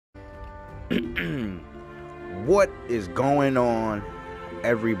What is going on,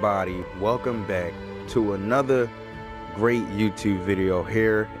 everybody? Welcome back to another great YouTube video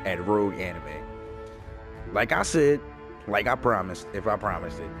here at RogueAnime. Like I said, like I promised, if I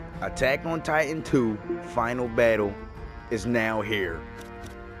promised it, Attack on Titan 2 Final Battle is now here.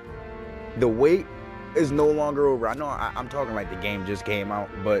 The wait is no longer over. I know I'm talking like the game just came out,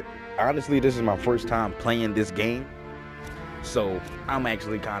 but honestly, this is my first time playing this game. So I'm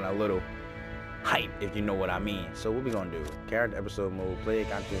actually kind of a little hype, if you know what I mean. So what we gonna do? Character episode mode, play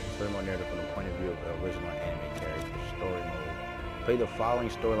content, story mode narrative from the point of view of the original anime character. Story mode, play the following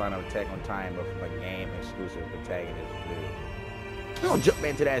storyline of Attack on Titan, but from a game exclusive protagonist video. We gonna jump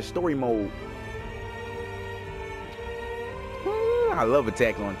into that story mode. I love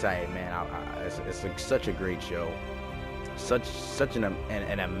Attack on Titan, man. It's such a great show. Such an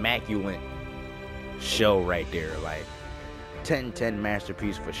immaculate show right there. Like 10/10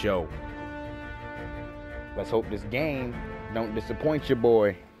 masterpiece for show. Let's hope this game don't disappoint your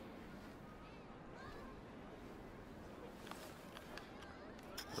boy.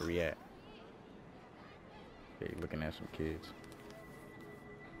 Where we at? Okay, looking at some kids.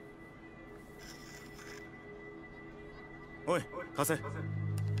 Oi, Kase.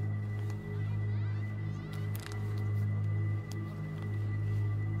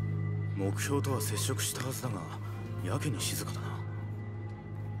 目標とは接触したはずだが、やけに静かだな。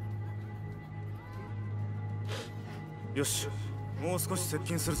よし、もう少し接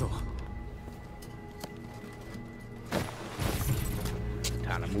近するぞ。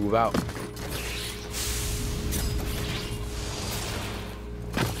Time to move out.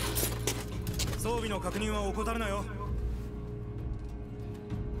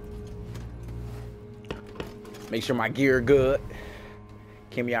 Make sure my gear good.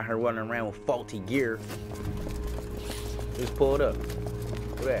 Can't be out here running around with faulty gear. Just pull it up.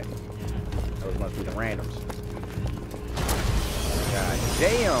 Look at that. Those must be the randoms. God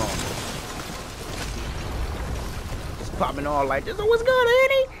damn. Just popping all like this. Oh, what's good,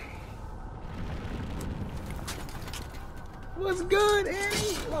 Annie? What's good,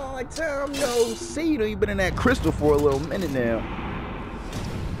 Annie? Long time no see. You know, you've been in that crystal for a little minute now.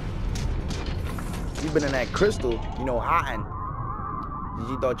 You've been in that crystal, you know, hiding.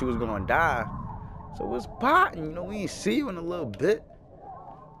 You thought you was gonna die. So what's potting? You know, we ain't see you in a little bit.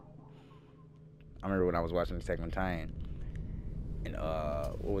 I remember when I was watching Attack on Titan, and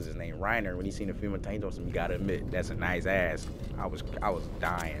what was his name? Reiner, when he seen the female Titan, you gotta admit, that's a nice ass. I was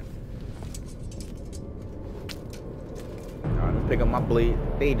dying. Trying to pick up my blade.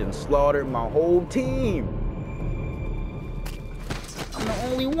 They done slaughtered my whole team. I'm the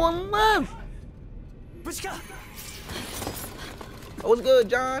only one left. Oh, what's good,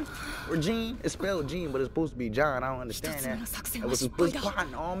 John? Or Gene? It's spelled Gene, but it's supposed to be John. I don't understand that. That was supposed to be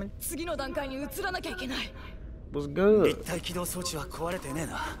plotting, Almond. What's good?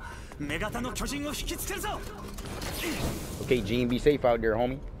 Okay, Gene, be safe out there,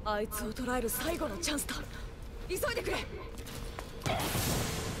 homie.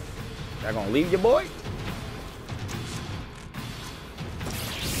 Y'all gonna leave your boy?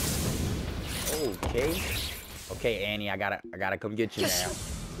 Okay. Okay, Annie, I gotta come get you now.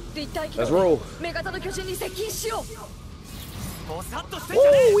 Let's roll.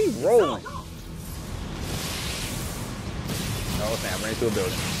 Oh, we rolling. Oh snap, ran into a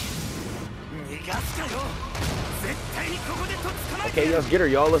building. Okay, let's get her,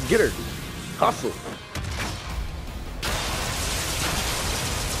 y'all. Let's get her. Hustle.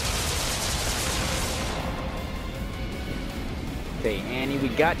 Okay, Annie, we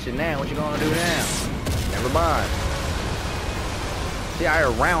got you now. What you gonna do now? Never mind. See, I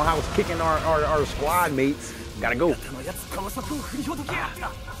heard roundhouse kicking our squad mates. Gotta go.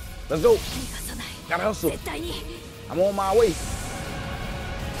 Let's go. Gotta hustle. I'm on my way.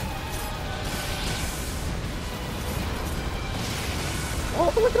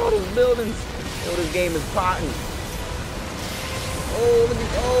 Oh, look at all these buildings. Oh, this game is potting. Oh, look at,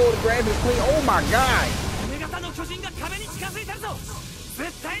 oh, the grass is clean. Oh my God.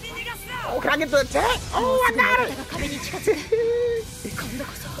 Oh, can I get the attack? Oh, I got it.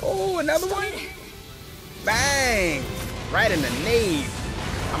 Oh, another one. Bang. Right in the nave.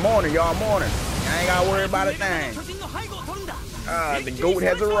 I'm on her, y'all. I'm on her. I ain't got to worry about a thing. The goat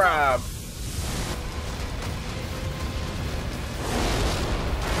has arrived.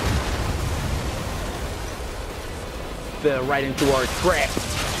 Fell right into our trap.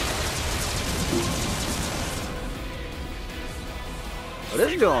 Oh,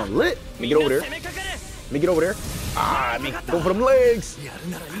 this is going lit. Let me get over there. Let me get over there. Ah, let me go for them legs.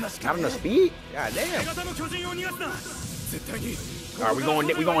 Not enough speed? God damn. Alright, we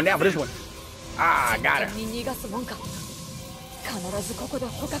going down for this one. Ah, I got her. Come on,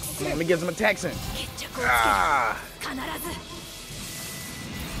 let me get some attacks in. Ah.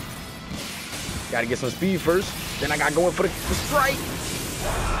 Gotta get some speed first. Then I gotta go in for the strike.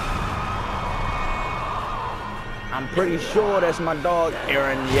 I'm pretty sure that's my dog,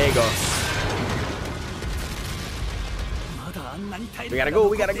 Eren Yeager. We gotta go,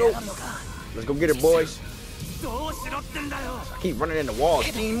 we gotta go. Let's go get her, boys. I keep running in the walls.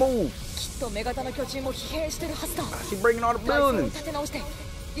 She ain't move. She breaking all the buildings.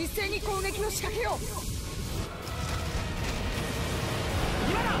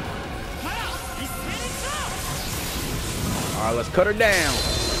 Alright, let's cut her down.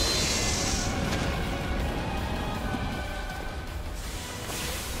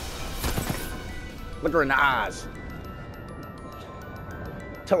 Look her in the eyes.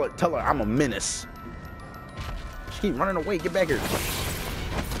 Tell her I'm a menace. She keep running away. Get back here.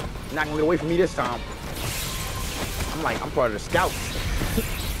 You're not gonna get away from me this time. I'm part of the scouts.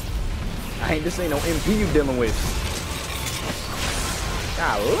 This ain't no MP you dealing with.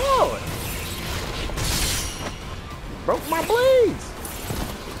 God Lord. Broke my blades.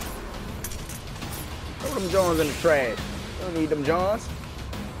 Throw them Johns in the trash. Don't need them Johns.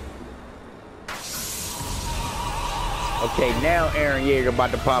 Okay, now Eren Yeager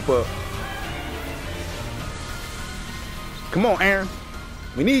about to pop up. Come on, Eren.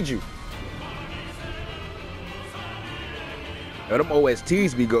 We need you. Yo, them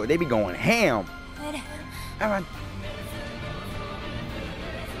OSTs they be going ham. Eren.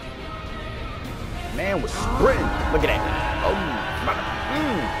 Man was sprinting. Look at that. Oh, about to,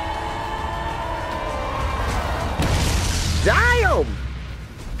 Damn!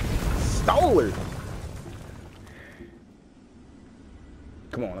 Stole her.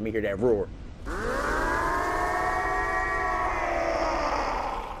 Come on, let me hear that roar.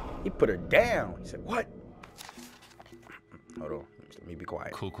 He put her down. He said, what? Hold on. Let me be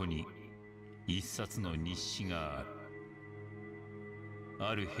quiet. ここに一冊の日誌がある。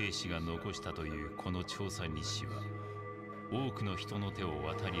ある兵士が残したというこの調査日誌は多くの人の手を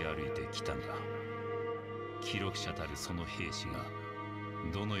渡り歩いてきたんだ。記録者たるその兵士が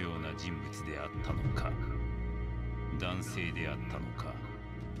どのような人物であったのか、男性であったのか、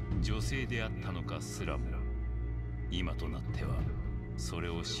女性であったのかすらも今となってはそれ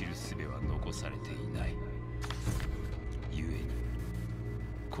を知る術は残されていない。故に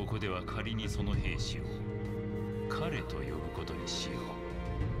ここでは仮にその兵士を彼と呼ぶことにしよう。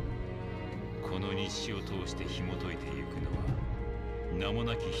この日誌を通して紐解いていくのは名も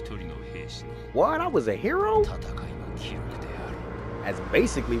なき一人の兵士の What? I was a hero? 戦いの記録である。 That's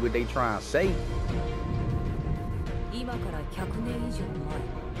basically what they trying to say. 今から100年以上前、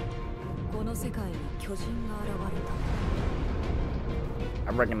この世界に巨人が現れた。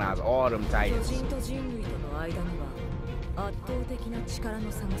 I recognize all them 巨 titans. 人と人類との間には圧倒的な力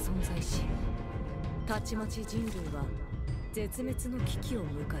の差が存在し、たちまち人類は絶滅の危機を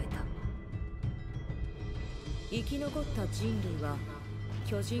迎えた。生き残った人類は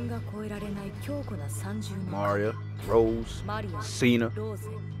巨人が越えられない強固な三重の Maria, Rose, マリア、 Cena. ローゼ、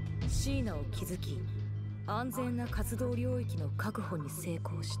シーナを築き、安全な活動領域の確保に成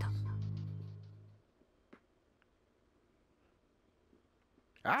功した。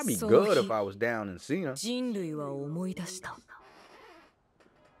 I'd be good if I was down in Cena. 人類は思い出した。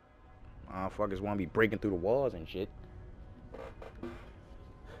 Motherfuckers wanna be breaking through the walls and shit.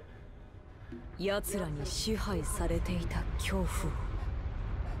 奴らに支配されていた恐怖。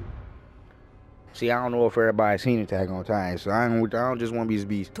 See, I don't know if everybody's seen Attackontitan, so I don't just want to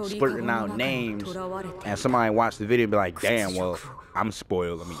be splitting out names and somebody watch the video and be like, damn, well, I'm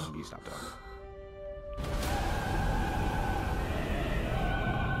spoiled. Let me stop talking.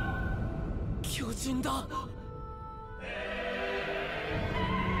 巨人だ。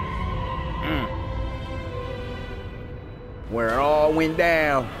 Where it all went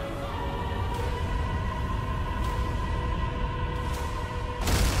down.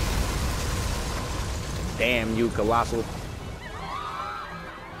 Damn you, Colossal.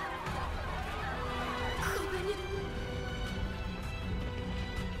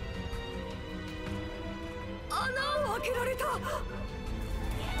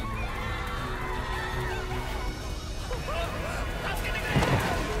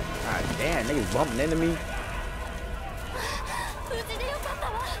 God damn, niggas bumping into me.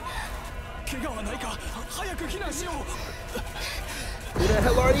 Who the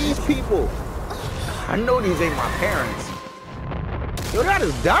hell are these people? I know these ain't my parents. Yo, did I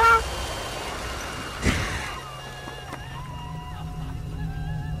just die?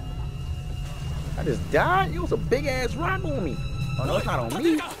 I just died? It was a big ass rock on me. Oh no, it's not on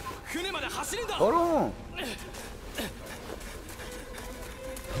me. Hold on.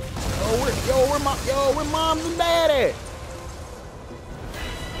 Where moms and dad at?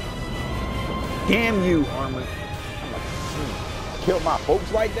 Damn you, Armor. I'm like, kill my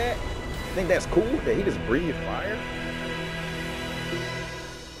folks like that? Think that's cool that he just breathed fire?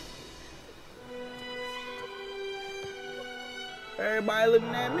 Everybody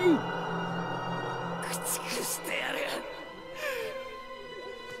looking at me.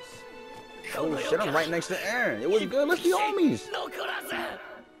 Oh shit, I'm right next to Aaron. It was good. Let's be homies.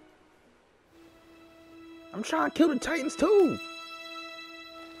 I'm trying to kill the Titans too.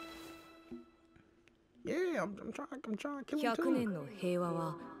 Yeah, I'm trying to kill them 100 too. 年の平和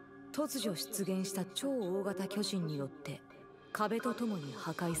は突如出現した超大型巨人によって壁とともに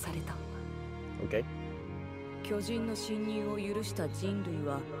破壊された。 Okay. 巨人の侵入を許した人類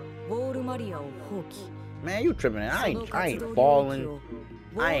はウォールマリアを放棄。 Man, you tripping. I ain't falling.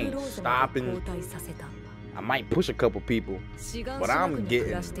 I ain't stopping. I might push a couple people, but I'm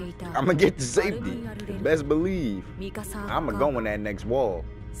gonna get to safety. Best believe I'm gonna go in that next wall.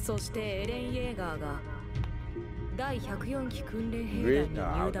 そしてエレン・イェーガーが第104機訓練兵団に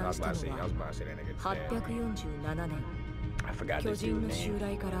入団したのは847年。 I forgot 巨 this 人 dude's の name. 襲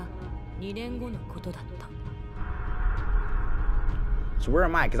来から2年後のことだった。 So where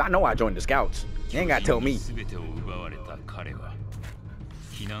am I? Because I know I joined the scouts. You ain't gotta tell me. 全てを奪われた彼は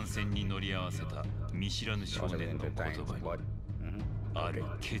避難船に乗り合わせた見知らぬ少年の言葉にある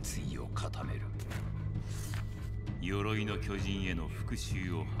決意を固める。鎧の巨人への復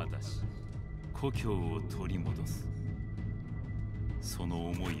讐を果たし故郷を取り戻す。その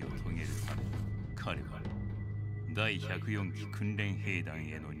思いを遂げるため彼は第104機訓練兵団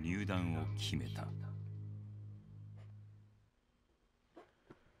への入団を決めた。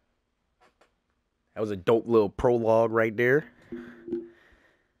 That was a dope little prologue right there.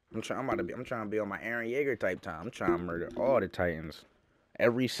 I'm trying to be on my Aaron Yeager type time. I'm trying to murder all the Titans.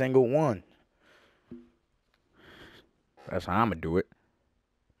 Every single one. That's how I'm gonna do it.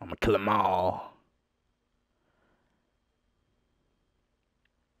 I'm gonna kill them all.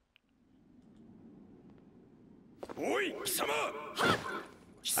 Oi, Kisama!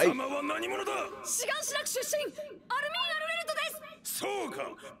 Kisama wa nani mono da? シガンシラク出身アルミン・アルレルトです。そうか、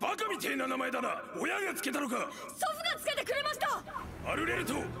バカみてえな名前だな。親がつけたのか。祖父がつけてくれました。アルレル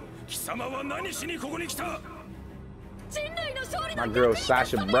ト、貴様は何しにここに来た？人類の勝利の My girl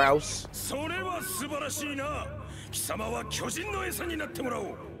Sasha Browse. それは素晴らしいな。貴様は巨人の餌になってもらお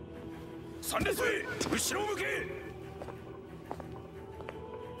う。三列目、後ろを向け。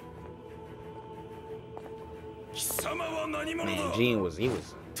貴様は何者だ？ Man, Gene he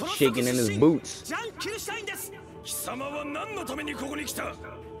was shaking in his boots. ジャンキルしたいんです。貴様は何のためにここに来た？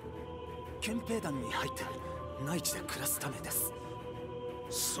憲兵団に入って内地で暮らすためです。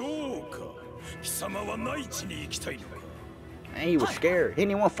そうか。貴様は内地に行きたいのか。 Man, he was scared. He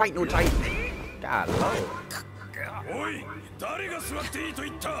didn't want to fight no Titan. God Lord. おい、誰が座っていいと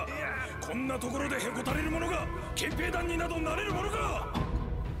言った？こんなところでへこたれる者が憲兵団になどなれる者か。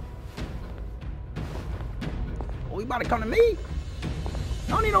 Oh, he about to come to me?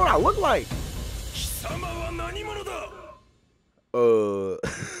 I don't even know what I look like. 貴様は何者だ？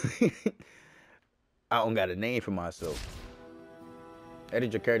 I don't got a name for myself.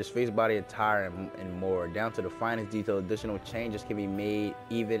 Edit your character's face, body, attire, and more. Down to the finest detail, additional changes can be made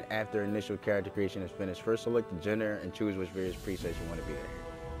even after initial character creation is finished. First, select the gender and choose which various presets you want to be there.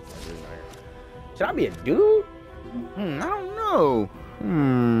 Should I be a dude? I don't know.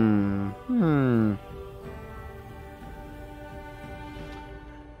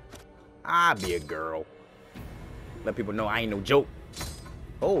 I'll be a girl. Let people know I ain't no joke.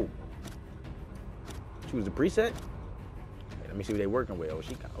 Oh. Choose the preset? Let me see what they working with.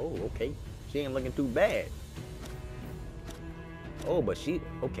 Oh, okay. She ain't looking too bad. Oh, but she,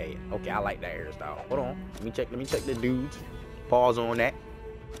 okay, I like that hairstyle. Hold on. Let me check the dudes. Pause on that.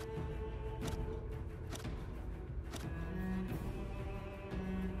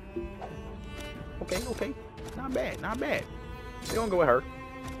 Okay. Not bad. We don't go with her.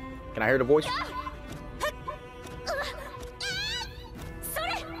 Can I hear the voice? それ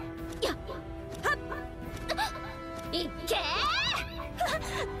やいけ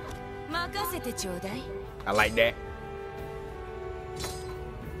任せてちょうだい。 I like that.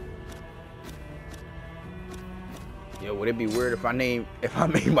 Yo, would it be weird if I made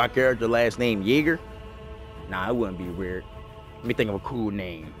my character last name Yeager? Nah, it wouldn't be weird. Let me think of a cool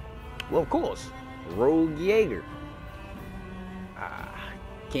name. Well, of course, Rogue Yeager.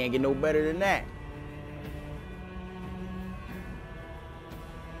 Can't get no better than that.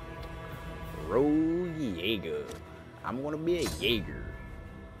 Rogue Yeager. I'm gonna be a Yeager.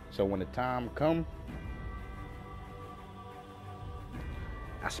 So when the time come,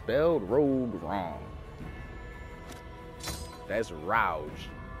 I spelled rogue wrong. That's Rogue.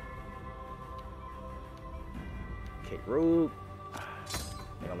 Okay, rogue.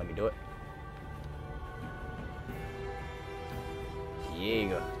 They gonna let me do it.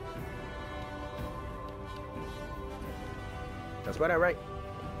 Yeah. That's about that, right?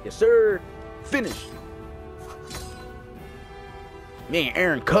 Yes, sir. Finish. Me and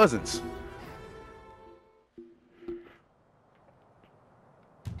Aaron cousins.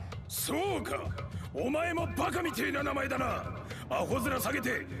 Soか。お前もバカみてえな名前だな。アホ面下げ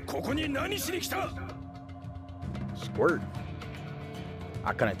てここに何しに来た？ Squirt.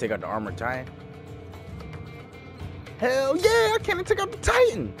 I couldn't take out the armored Titan. Hell yeah, I can't take out the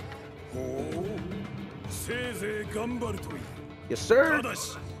Titan. ほう。せいぜい頑張るといい。 Yes, sir. ただ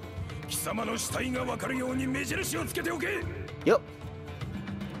し、貴様の死体が分かるように目印をつけておけ。 Yep.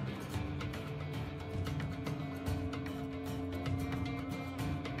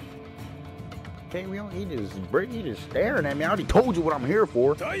 Okay, we don't. He just staring at me. I already told you what I'm here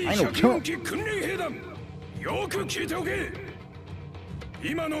for. I ain't no chump. 訓練兵団。よく聞いておけ。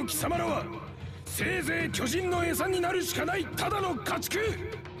今の貴様らはせいぜい巨人の餌になるしかないただの家畜。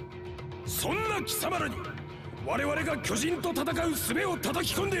そんな貴様らに我々が巨人と戦う術を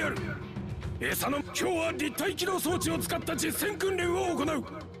叩き込んでやる。餌の今日は立体機動装置を使った実戦訓練を行う。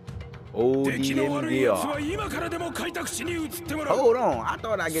 ODMDR. 出来の悪い奴は今からでも開拓地に移ってもらう。 Hold on, I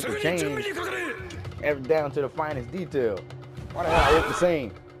thought I'd get to change every down to the finest detail. Why the hell I look the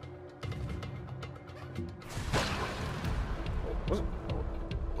same?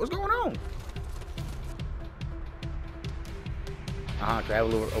 What's going on?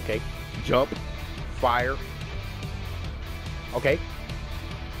 Travel over. Okay, jump, fire. Okay.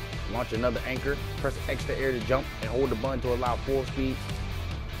 Launch another anchor. Press X to air to jump and hold the button to allow full speed.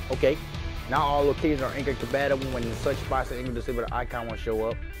 Okay. Now all locations are anchored compatible when in such spots the anchor disable the icon won't show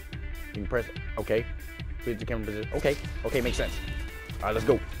up. You can press. Okay. Switch the camera position. Okay. Okay, makes sense. All right, let's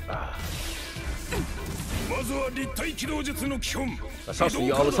go. Let's hustle,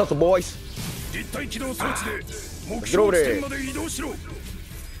 y'all. Let's hustle, boys. Let's get over there.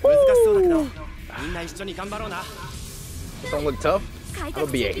 Woo! Don't look tough. I'm gonna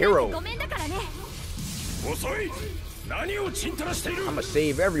be a hero. I'ma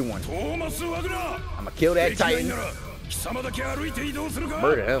save everyone. I'ma kill that Titan.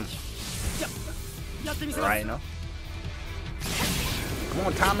 Murder him. Right now. Come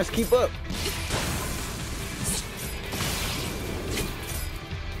on, Thomas, keep up.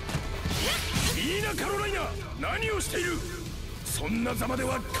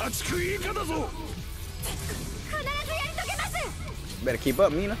 Better keep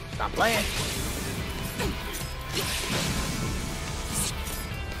up, Mina. Stop playing.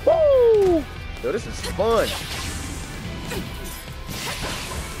 Woo! Yo, this is fun.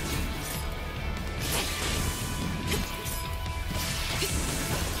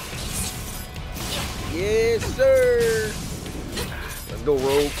 Yes, sir. Let's go,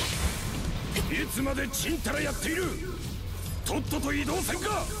 Rogue.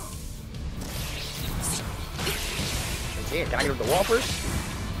 Yeah, can I get up the wall first?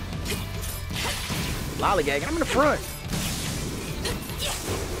 Lollygag, I'm in the front.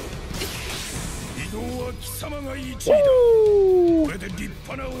 Woo!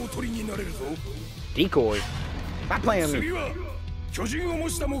 Decoy. Stop playing me.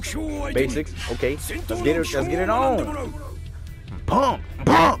 Basics. Okay. Let's get it on. Pump.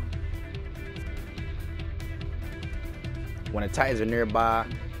 When the Titans are nearby.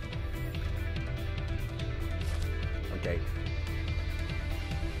 Okay.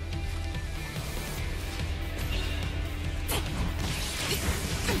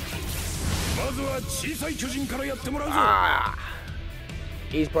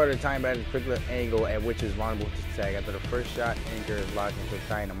 Each part of the Titan battle is a particular angle at which is vulnerable to attack. After the first shot, anchor is locked into the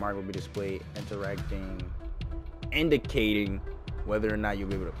Titan. A mark will be displayed, indicating whether or not you'll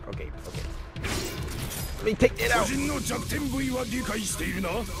be able to. Okay. Let me take that out.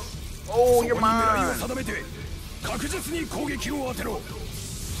 Oh, you're mine.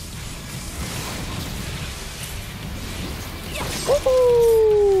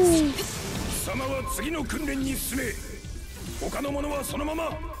 Woohoo!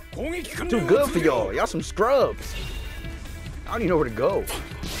 Too good for y'all. Y'all some scrubs. I don't even know where to go.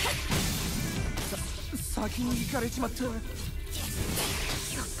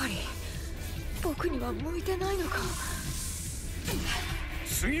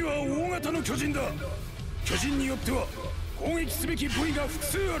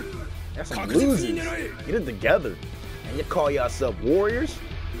 That's some losers. Get it together. And you call yourself warriors?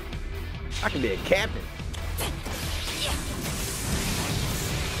 I can be a captain.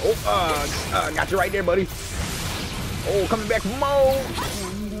 Oh, got you right there, buddy. Oh, coming back from more.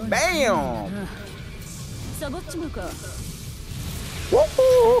 Bam!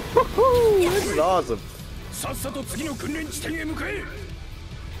 Whoa! This is awesome. さっさと次の訓練地点へ向かえ。や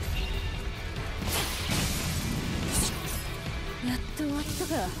っと終わった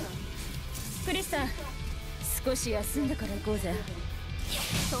か。クリスさん、少し休んでから行こうぜ。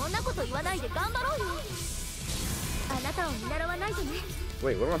そんなこと言わないで頑張ろうよ。あなたを見習わないとね。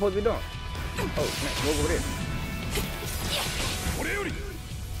Wait, what am I supposed to be doing? Oh, man, move over there. これより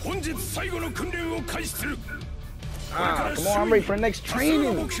本日最後の訓練を開始する。 Ah, come on, I'm ready for the next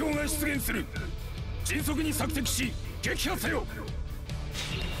training. 目標が出現する。迅速に索敵し撃破せよ。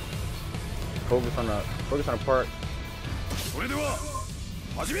 Focus on the part. それでは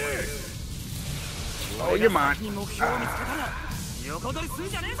始め。 Oh, you're mine. 横取りする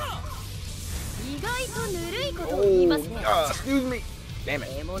んじゃねえぞ。意外とぬるいことを言いますね。 Excuse me. Damn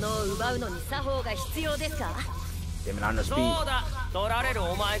it. 獲物を奪うのに作法が必要ですか。 Damn it, on the そ speed. うだ、取られる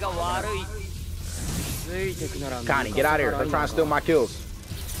お前が悪い。ついてくなら Connie, get out of here. They're trying to steal my kills.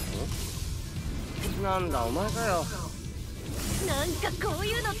 なんだお前かよ。なんかこう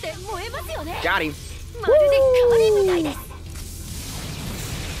いうのって燃えますよね。 Got him. まるで彼みたいです。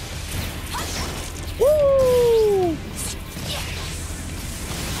 Woo!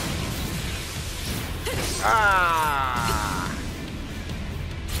 Ah!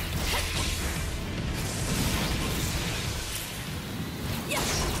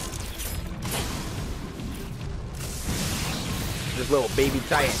 This little baby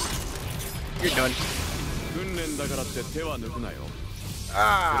titan. You're done. 訓練だからって手は抜くなよ。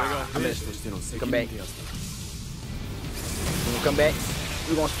 Ah! I missed. としての責 Come 任 back. ってやつだ。 When you come back,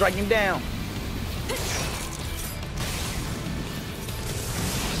 we're gonna strike him down.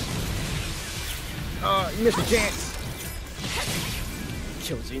 You missed a chance.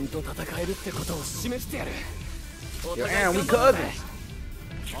 巨人と戦えるってことを示してやる。 Yo, Aaron, we cousins.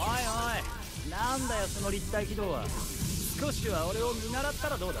 おいおい、なんだよその立体軌道は。少しは俺を見習った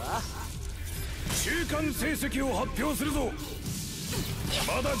らどうだ。中間成績を発表するぞ。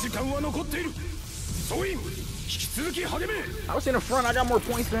まだ時間は残っている。総員、引き続き励め。 I was in the front. I got more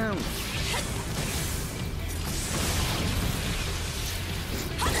points than him.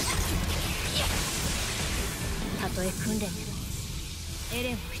 たとえ訓練でもエ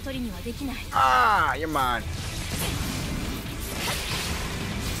レンを一人にはできない。 Ah, you're mine.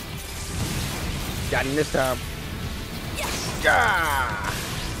 Got him this time. Ah!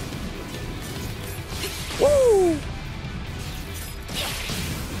 Woo!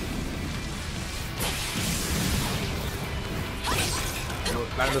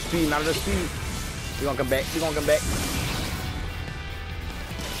 Not enough speed, not enough speed. We're gonna come back, we're gonna come back.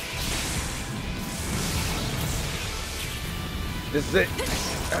 This is it.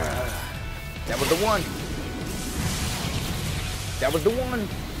 That was the one. That was the one.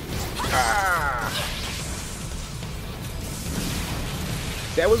 Ah.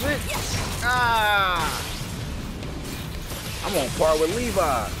 That was it. Ah. I'm on par with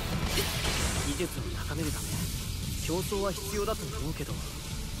Levi. 技術を高めるため競争は必要だと思うけど、こ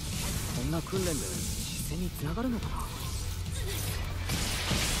んな訓練で実戦につながるのか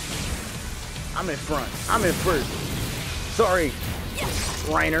な。 I'm in front. I'm in first. Sorry,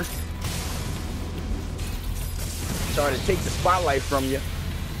 Reiner. Sorry to take the spotlight from you.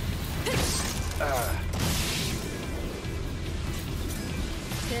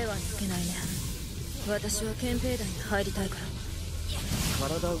 手は抜けないね。私は憲兵団に入りたいから。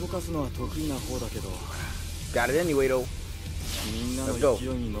体動かすのは得意な方だけど、 Got it anyway, though. みんなの Let's go. 勢い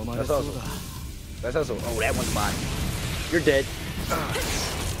に飲まれ Let's そう hustle. だ。 Let's hustle. Oh, that one's mine. You're dead.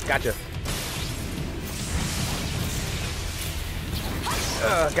 Gotcha.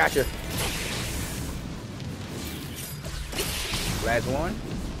 Gotcha. Last one.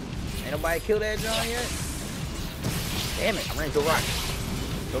 Ain't nobody killed that John yet? Damn it, I ran into a rock.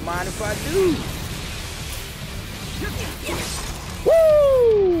 Don't mind if I do.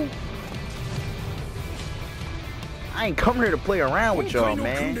 Woo! I ain't coming here to play around with y'all,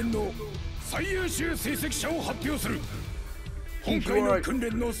 man. 最優秀成績者を発表する。今回の訓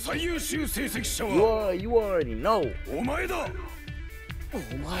練の最優秀成績者は You already know. お前だ。お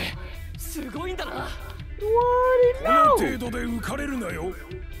前すごいんだな。 You この already 程度で浮かれるなよ。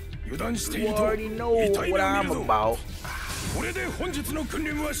油断してい know. る You と already know 痛い what 目を見 I'm るぞ。 about. これで本日の訓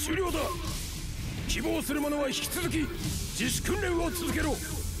練は終了だ。希望する者は引き続き自主訓練を続けろ。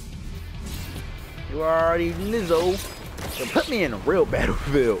 You already Lizzo. So put me in a real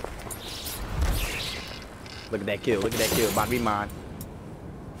battlefield. Look at that kill. Look at that kill. About to be mine.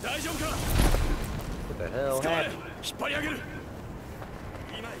 What the hell happened? What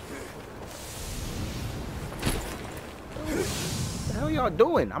the hell y'all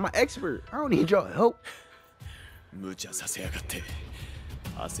doing? I'm an expert. I don't need y'all help. 無茶させやがって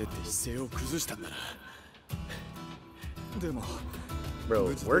焦って姿勢を崩したんだなでも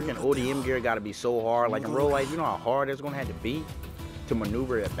Bro, working ODM gear gotta be so hard. Like in real life, you know how hard it's gonna have to be to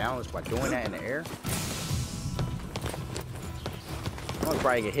maneuver a balance by doing that in the air? I'm gonna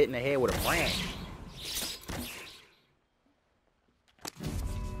probably get hit in the head with a branch.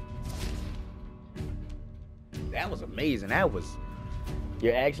 That was amazing. That was...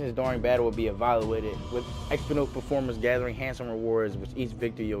 Your actions during battle will be evaluated with exponential performance, gathering handsome rewards. With each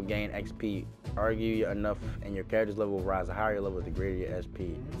victory, you'll gain XP. Argue enough, and your character's level will rise a higher level the greater your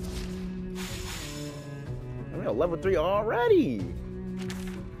SP. We're on level 3 already.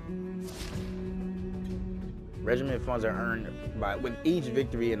 Regiment funds are earned by with each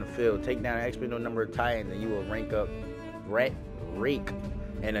victory in the field. Take down an exponential number of titans, and you will rank up, rake,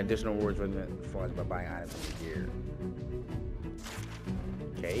 and additional rewards with funds by buying items and gear.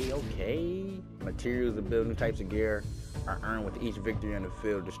 Okay. Materials to build new types of gear are earned with each victory in the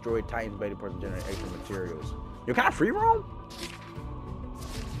field. Destroy Titans beta person to generate extra materials. You kind of free roam?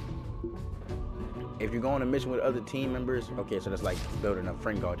 If you go on a mission with other team members, okay, so that's like building up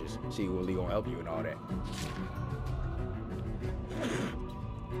friend gauges. See who really gonna help you and all that.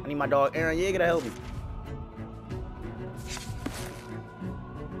 I need my dog Aaron Yeager to help me.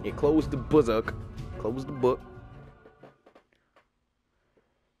 Yeah, close the book. Close the book.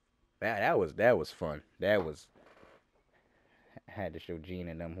 That was fun. That was... I had to show Gene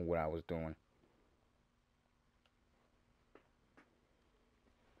and them what I was doing.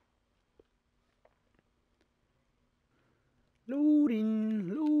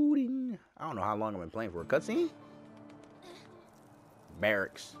 Loading. I don't know how long I've been playing for. A cutscene?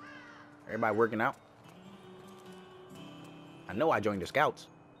 Barracks. Everybody working out? I know I joined the scouts.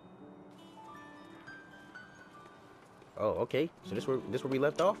 Oh, okay. So this where we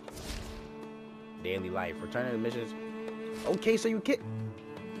left off? Daily life. Returning to missions. Okay, so you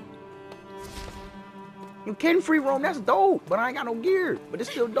can free roam. That's dope. But I ain't got no gear. But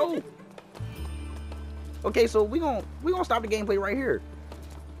it's still dope. Okay, so we gonna stop the gameplay right here.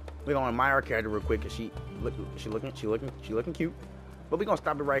 We gonna admire our character real quick, cause she looking cute. But we gonna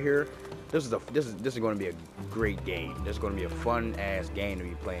stop it right here. This is gonna be a great game. This is gonna be a fun ass game to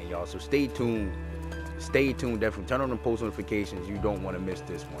be playing, y'all. So stay tuned. Stay tuned. Definitely turn on the post notifications. You don't want to miss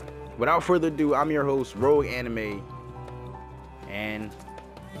this one. Without further ado, I'm your host, RogueAnime, and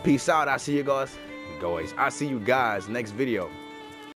peace out. I see you guys. I see you guys next video.